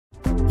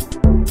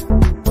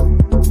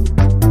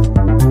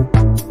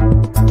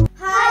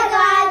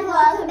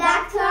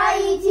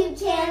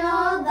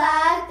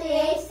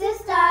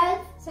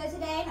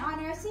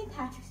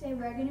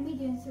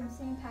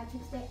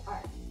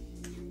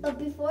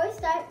before we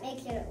start, make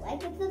sure to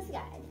like and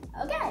subscribe.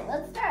 Okay,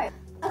 let's start.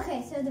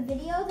 Okay, so the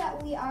video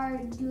that we are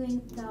doing,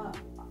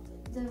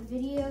 the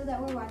video that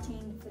we're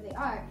watching for the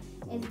art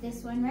is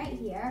this one right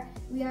here.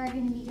 We are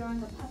going to be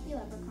drawing a puppy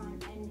leprechaun,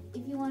 and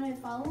if you want to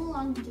follow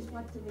along, just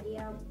watch the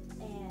video,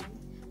 and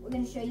we're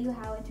going to show you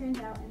how it turns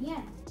out in the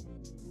end.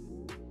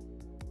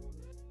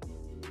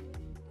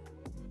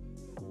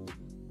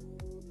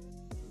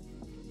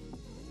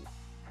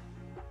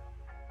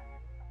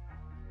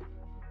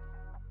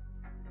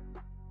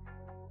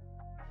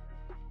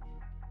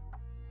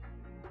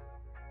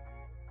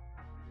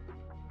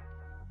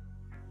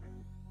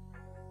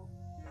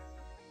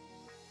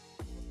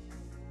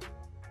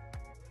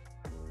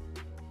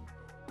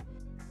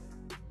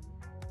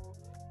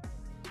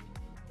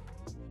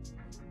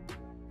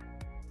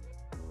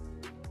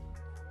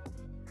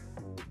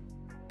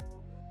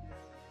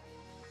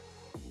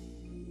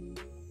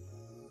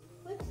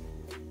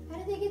 How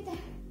did they get there?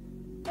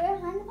 Their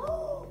hand.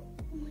 Oh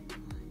my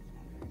god.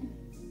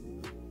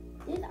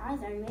 These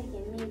eyes are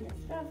making me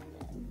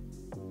disgusted.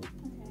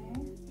 Okay.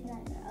 These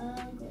eyes are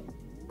ugly.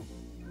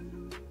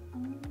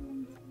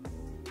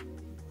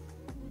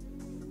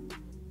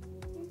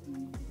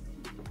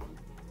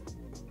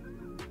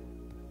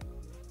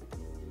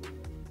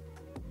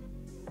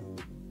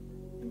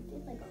 It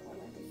did like a whole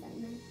lot of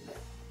assignment.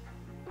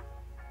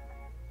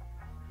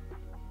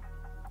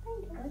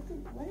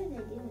 What are they doing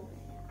right now?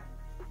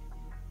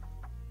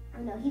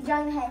 Oh no, he's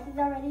drawing the head. He's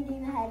already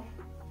doing the head.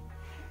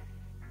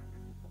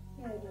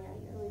 You're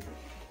losing.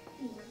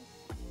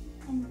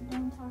 And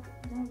don't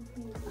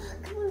please.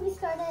 Come on,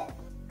 restart it.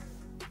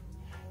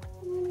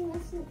 Come on, you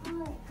messing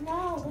up. No,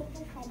 look,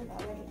 this head is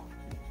already up.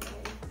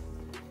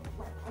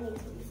 Wait, I need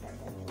to restart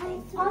this.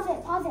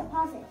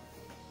 Pause it.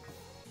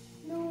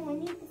 No, I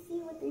need to see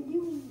what they're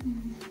doing.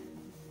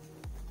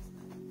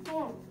 Hang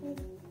on,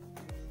 please.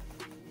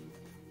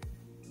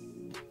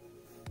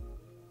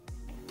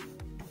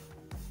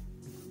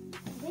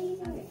 Are they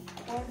using it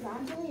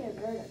horizontally or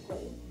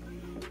vertically?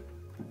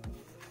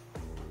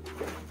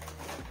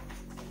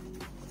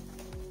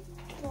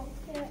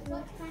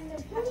 What kind of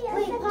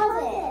Wait,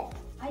 pause it.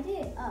 I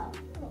did. Oh.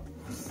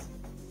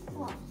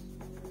 Pause.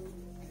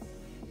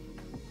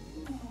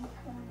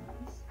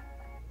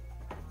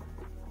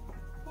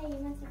 Hey, you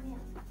messed me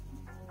up.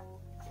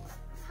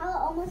 Hala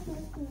almost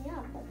messed me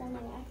up, but then I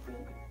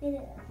actually did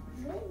it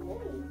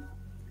really.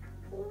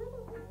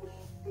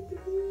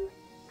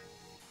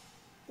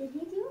 Did he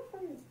do it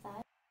from the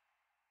side?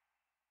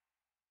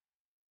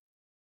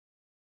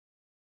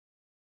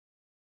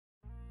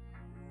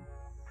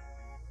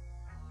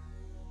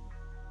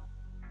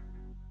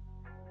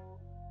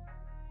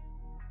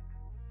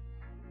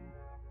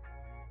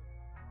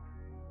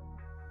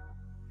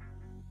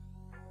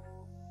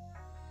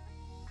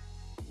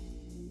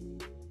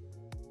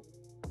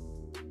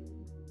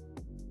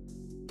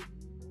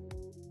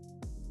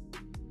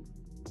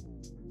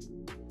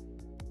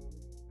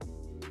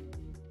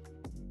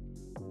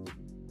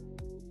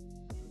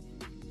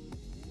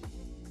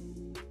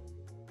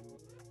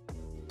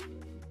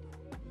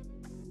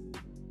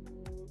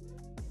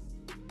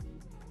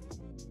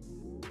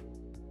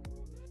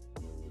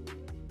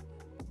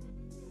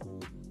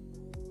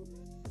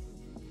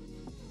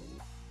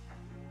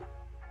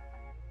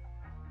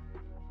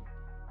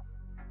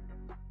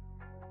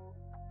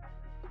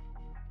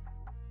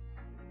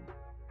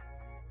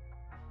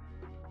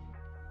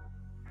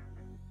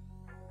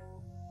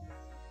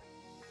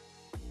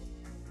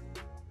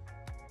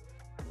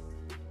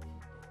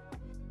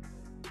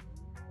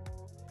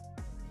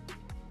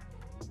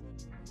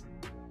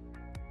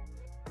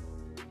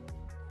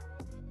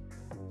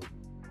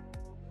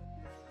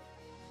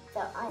 So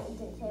I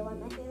didn't say what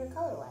my favorite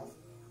color was.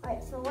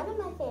 Alright, so one of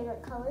my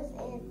favorite colors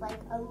is like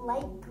a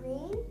light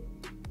green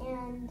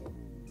and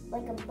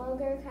like a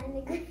booger kind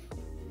of green.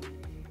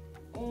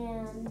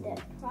 And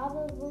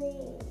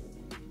probably,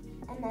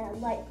 and then a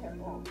light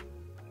purple.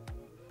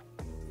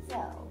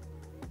 So,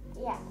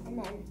 yeah, and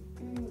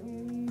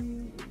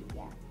then,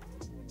 yeah.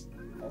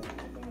 Those are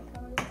my favorite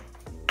colors.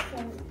 So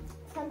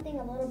something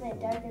a little bit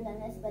darker than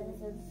this, but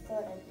this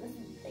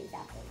is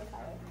exactly the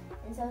color.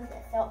 And so is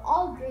this. So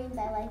all greens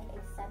I like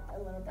except a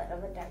little bit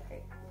of a dark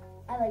green.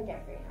 I like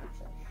dark green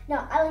actually.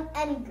 No, I like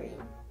any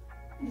green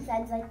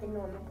besides like the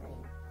normal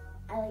green.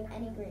 I like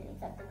any green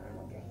except the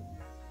normal green,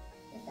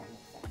 if that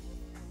makes sense.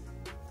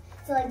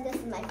 So like this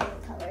is my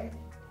favorite color.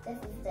 This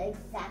is the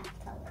exact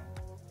color.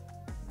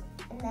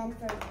 And then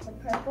for the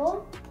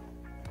purple,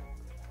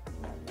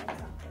 no, that's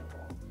not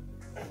purple.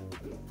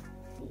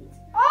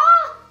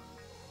 Oh!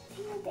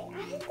 Damn it, they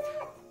added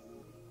that?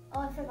 Oh,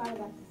 I forgot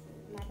about this.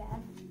 My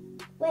bad.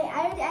 Wait, I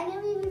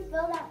never even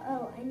filled out.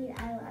 Oh, I need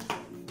eyelashes.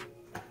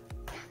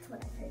 That's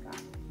what I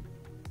forgot.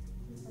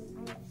 Some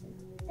eyelashes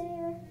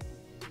there.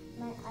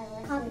 My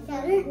eyelashes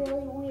are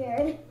really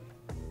weird.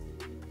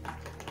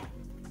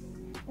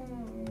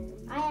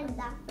 I added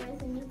that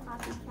first and you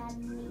copycat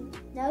me.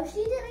 No,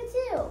 she did it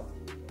too.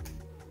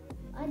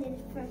 I did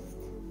it first.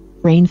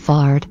 Brain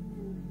fart.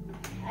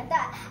 I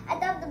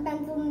thought the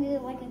pencil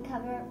needed like a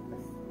cover.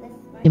 This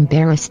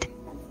Embarrassed.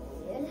 That's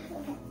weird.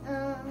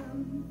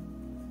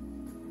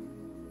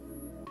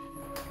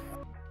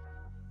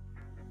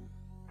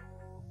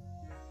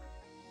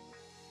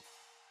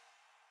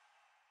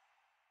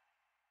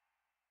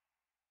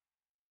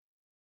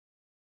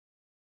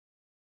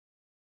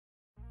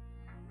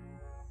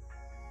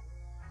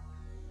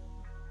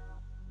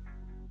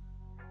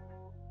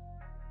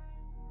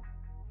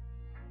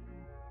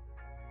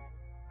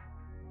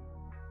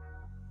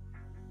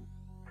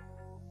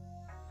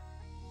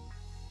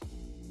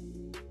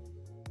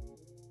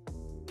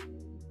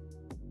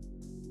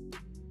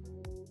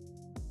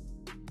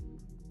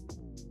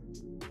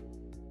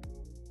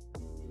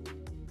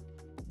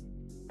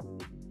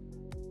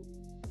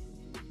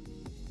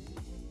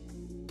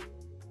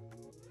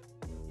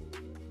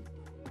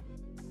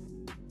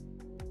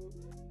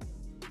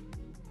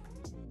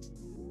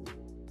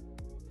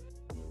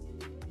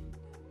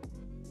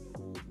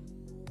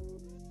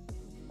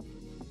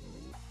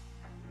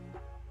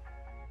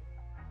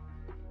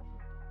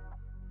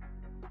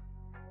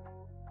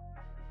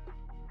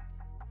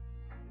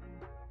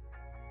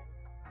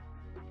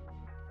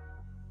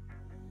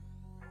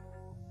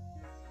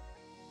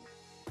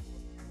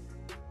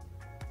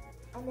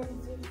 I'm gonna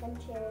do some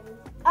cherries.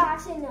 Oh,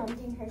 actually, no, I'm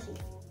doing Hershey's.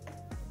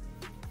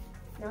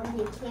 No, I'm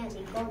doing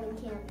candy, golden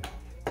candy.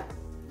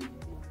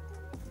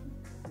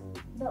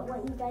 But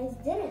what you guys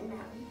didn't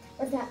know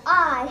was that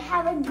I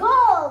have a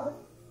gold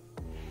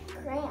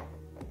crayon.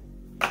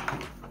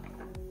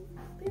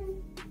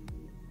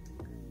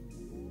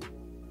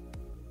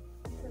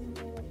 Some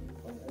gold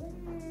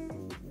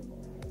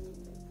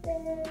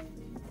over there,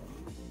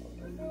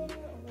 over there, over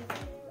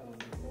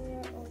there,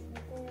 over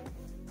there,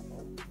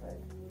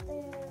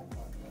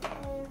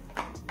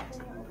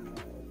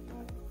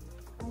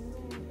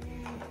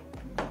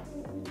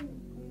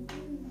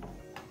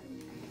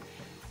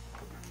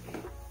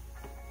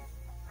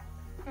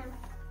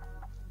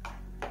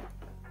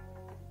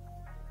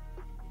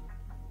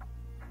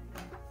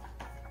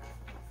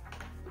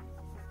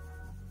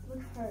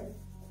 with hers.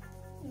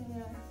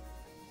 Yeah.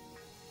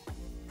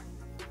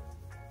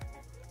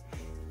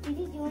 Did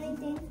you do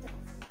anything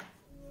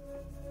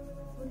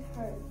with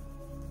hers?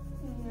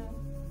 No.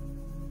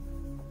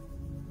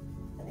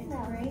 It's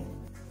great.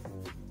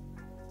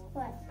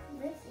 What?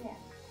 This? Yeah.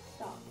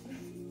 Stop.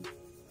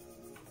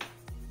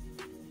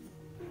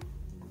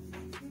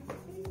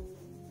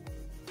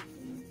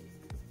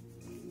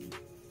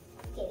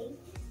 Okay.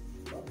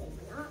 Well,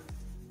 maybe not.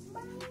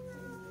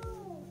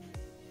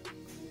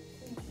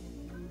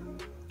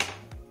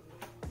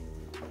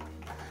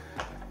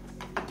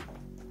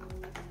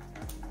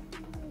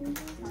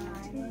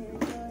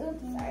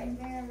 Oops, sorry.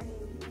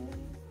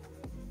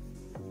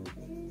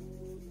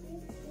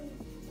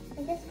 I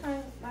just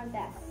trying my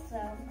best, so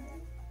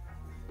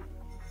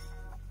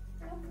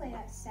Don't play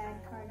that sad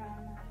card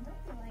on them.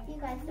 Don't be like, you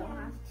guys don't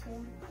have to.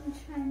 I'm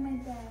trying my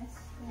best.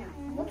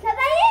 No. Because I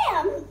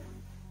am!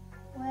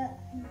 Well,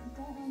 you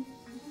don't have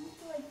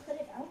to like put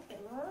it out there.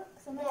 Look,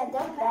 somebody's Yeah,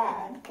 don't beg.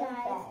 bad. Don't beg.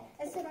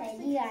 It's It's okay.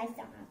 okay. You guys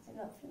don't have to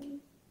vote for me.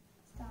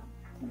 Stop.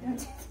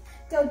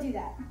 Don't do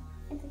that.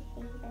 It's okay.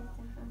 You guys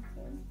don't have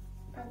to.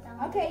 But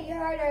don't. Okay, you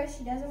heard her.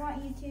 She doesn't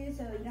want you to,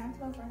 so you don't have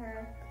to vote for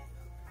her.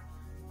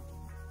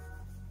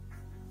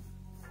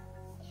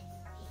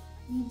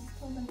 You just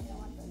told them you don't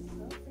want them to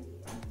vote for you.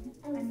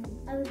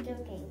 I was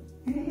joking.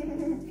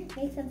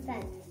 Makes some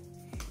sense.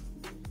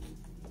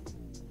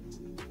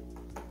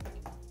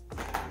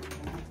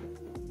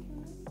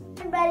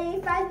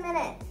 Everybody, 5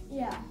 minutes.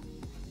 Yeah.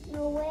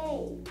 No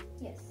way.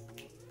 Yes.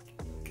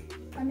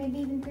 Or maybe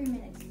even 3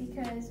 minutes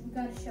because we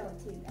gotta show it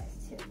to you guys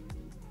too.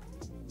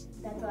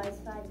 That's why it's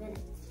 5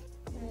 minutes.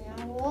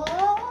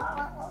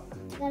 Whoa!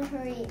 Gotta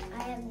hurry.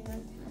 I have no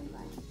time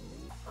left.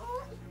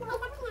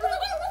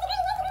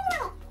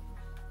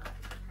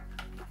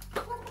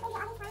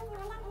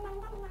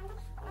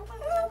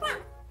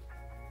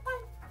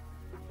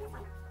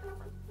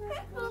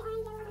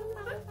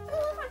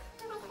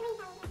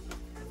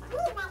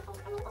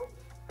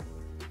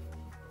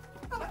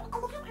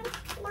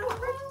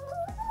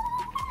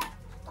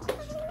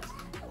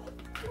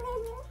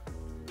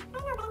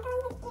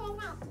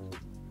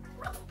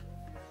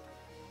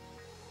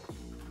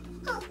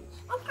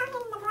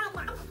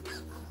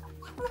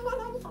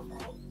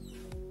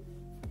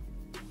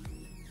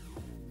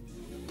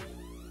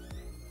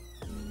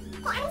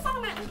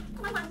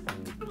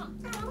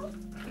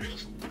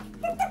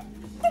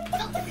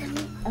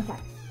 Okay,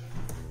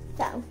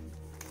 so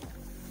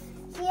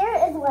here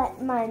is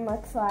what mine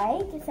looks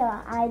like. So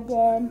I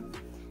did,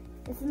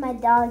 this is my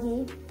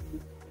doggy,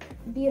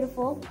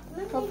 beautiful.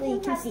 Hopefully you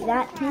can see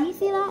that. Can you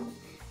see that?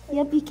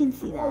 Yep, you can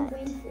see that.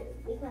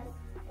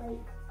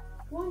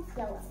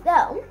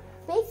 So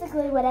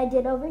basically what I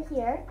did over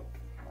here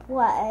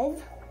was,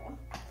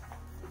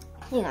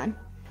 hang on.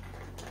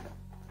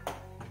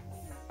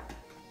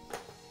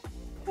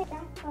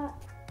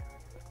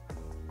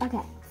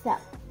 Okay, so,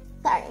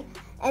 sorry.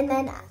 And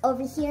then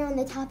over here on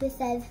the top it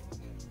says,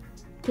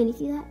 can you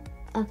see that?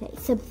 Okay,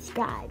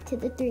 subscribe to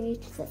the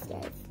 3H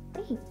Sisters.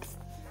 Thanks.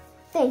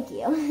 Thank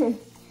you.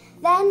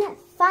 Then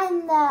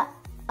find the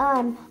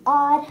odd,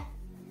 oh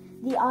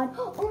no,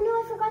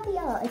 I forgot the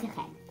yellow. It's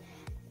okay.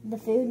 The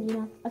food, you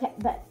know. Okay,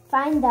 but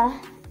find the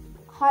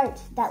heart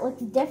that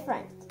looks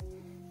different.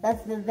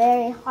 That's the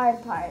very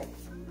hard part.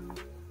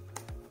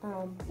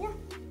 Yeah.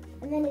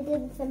 And then I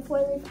did some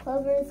 4-leaf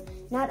clovers.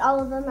 Not all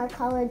of them are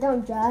colored,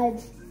 don't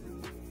judge.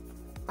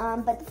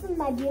 But this is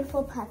my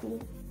beautiful puppy.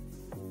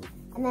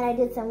 And then I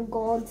did some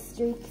gold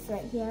streaks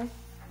right here.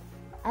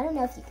 I don't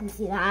know if you can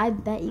see that. I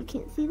bet you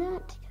can't see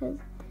that because,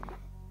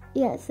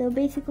 yeah, so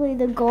basically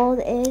the gold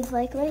is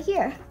like right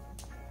here.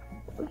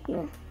 Right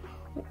here.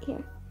 Right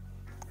here.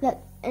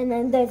 That, and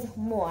then there's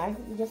more.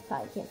 You just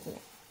probably can't see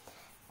it.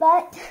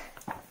 But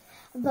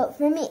vote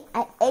for me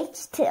at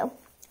H2.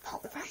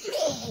 Vote for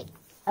me.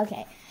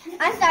 Okay.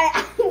 I'm sorry.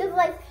 I'm just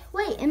like,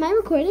 wait, am I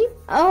recording?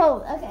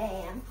 Oh, okay,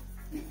 I am.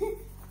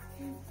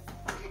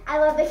 I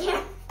love the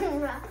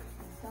camera.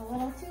 It's a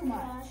little too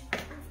much.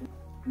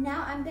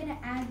 Now I'm gonna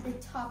add the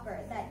topper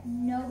that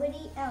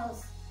nobody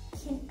else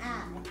can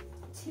add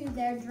to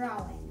their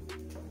drawing.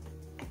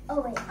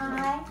 Oh wait,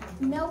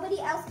 Nobody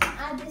else can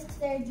add this to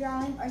their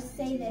drawing or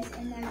say this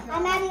in their drawing.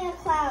 I'm adding a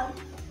cloud.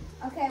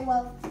 Okay,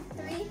 well,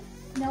 3,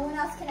 No one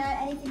else can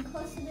add anything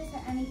close to this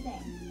or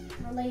anything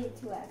related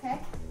to it, okay?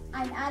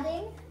 I'm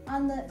adding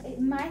on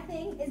my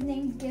thing is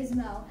named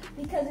Gizmo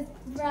because it's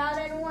brown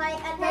and white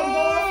and my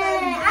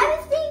I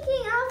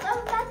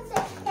was about to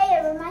say, hey,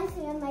 it reminds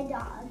me of my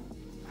dog.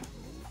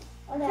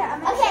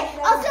 Okay,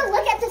 also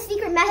look at the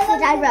secret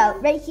message I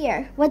wrote right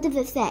here. What does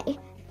it say?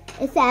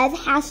 It says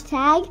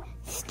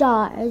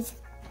 #stars.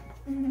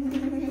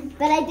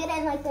 But I did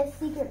it like this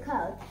secret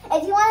code.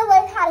 If you want to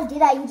learn how to do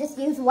that, you just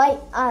use white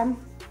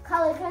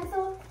colored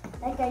pencil,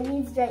 like I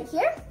used right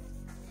here.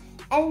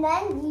 And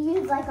then you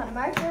use like a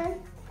marker.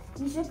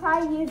 You should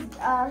probably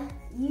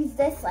use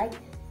this like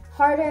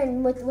harder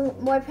and with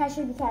more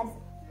pressure because,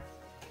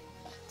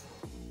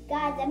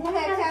 guys, I'm gonna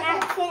have an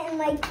accent in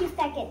like 2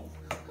 seconds.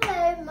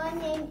 Hello, my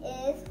name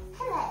is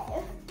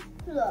Hello.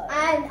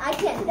 I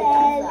can't do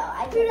that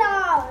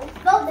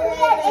though. Vote for me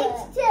at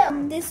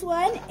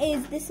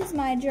H2. This is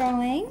my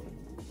drawing.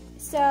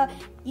 So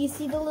you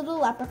see the little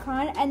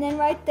leprechaun, and then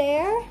right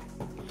there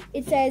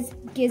it says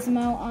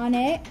Gizmo on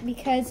it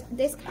because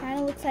this kind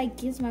of looks like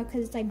Gizmo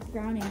because it's like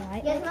brown and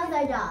white. Gizmo's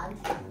our dog.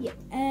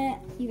 Yeah,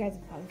 you guys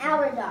are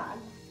probably our dog.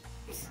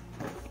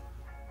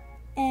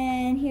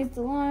 And here's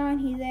the lawn.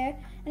 He's there.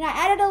 And I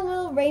added a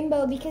little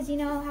rainbow because you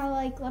know how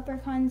like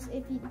leprechauns,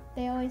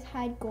 they always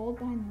hide gold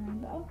behind the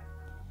rainbow.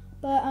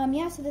 But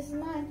yeah, so this is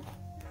mine.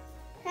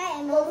 Okay,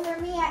 and vote for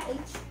me at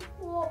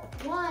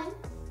H1.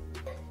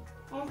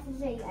 I have to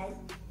show you guys.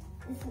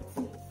 This looks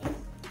amazing.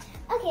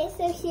 Okay,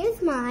 so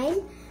here's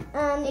mine.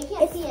 They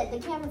can't see it. The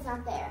camera's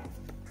not there.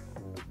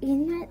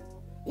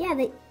 Yeah,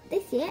 they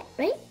see it,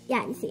 right?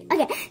 Yeah, you see it.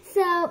 Okay,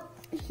 so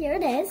here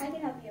it is. I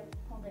can help you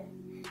hold it.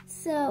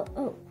 So,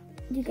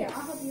 you guys.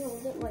 I'll help you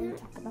hold it while you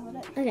talk about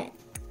it. Okay,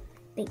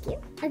 thank you.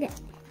 Okay.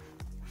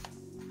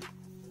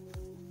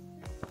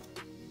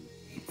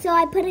 So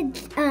I put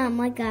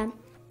like a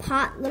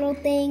pot little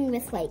thing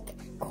with like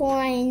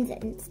coins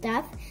and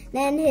stuff.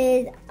 Then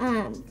his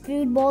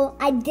food bowl.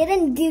 I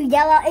didn't do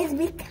yellow is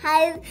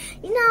because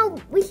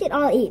we should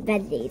all eat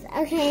veggies.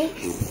 Okay.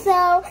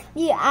 So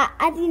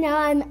as you know,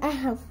 I'm a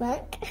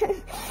housework.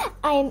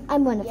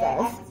 I'm one of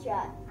those.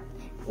 Extra.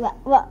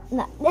 Well,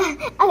 no.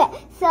 Okay.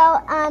 So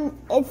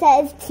it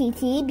says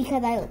TT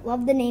because I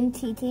love the name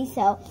TT.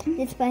 So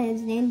just put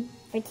his name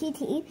for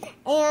TT,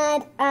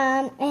 and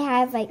it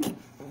has like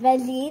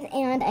veggies,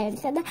 and I already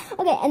said that.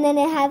 Okay, and then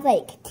it has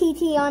like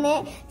TT on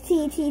it.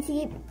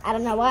 TTT. I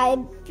don't know why I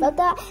wrote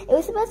that. It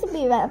was supposed to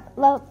be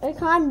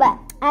leprechaun, but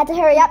I had to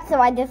hurry up, so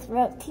I just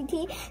wrote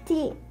TT.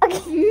 T.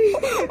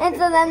 Okay. And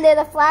so then there's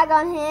a flag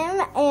on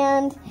him,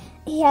 and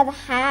he has a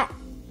hat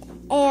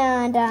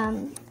and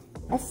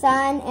a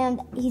sun,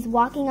 and he's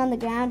walking on the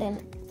ground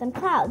and some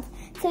clouds.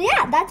 So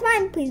yeah, that's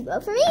mine. Please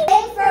vote for me.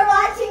 Thanks for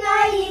watching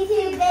our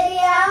YouTube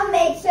video.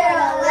 Make sure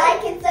to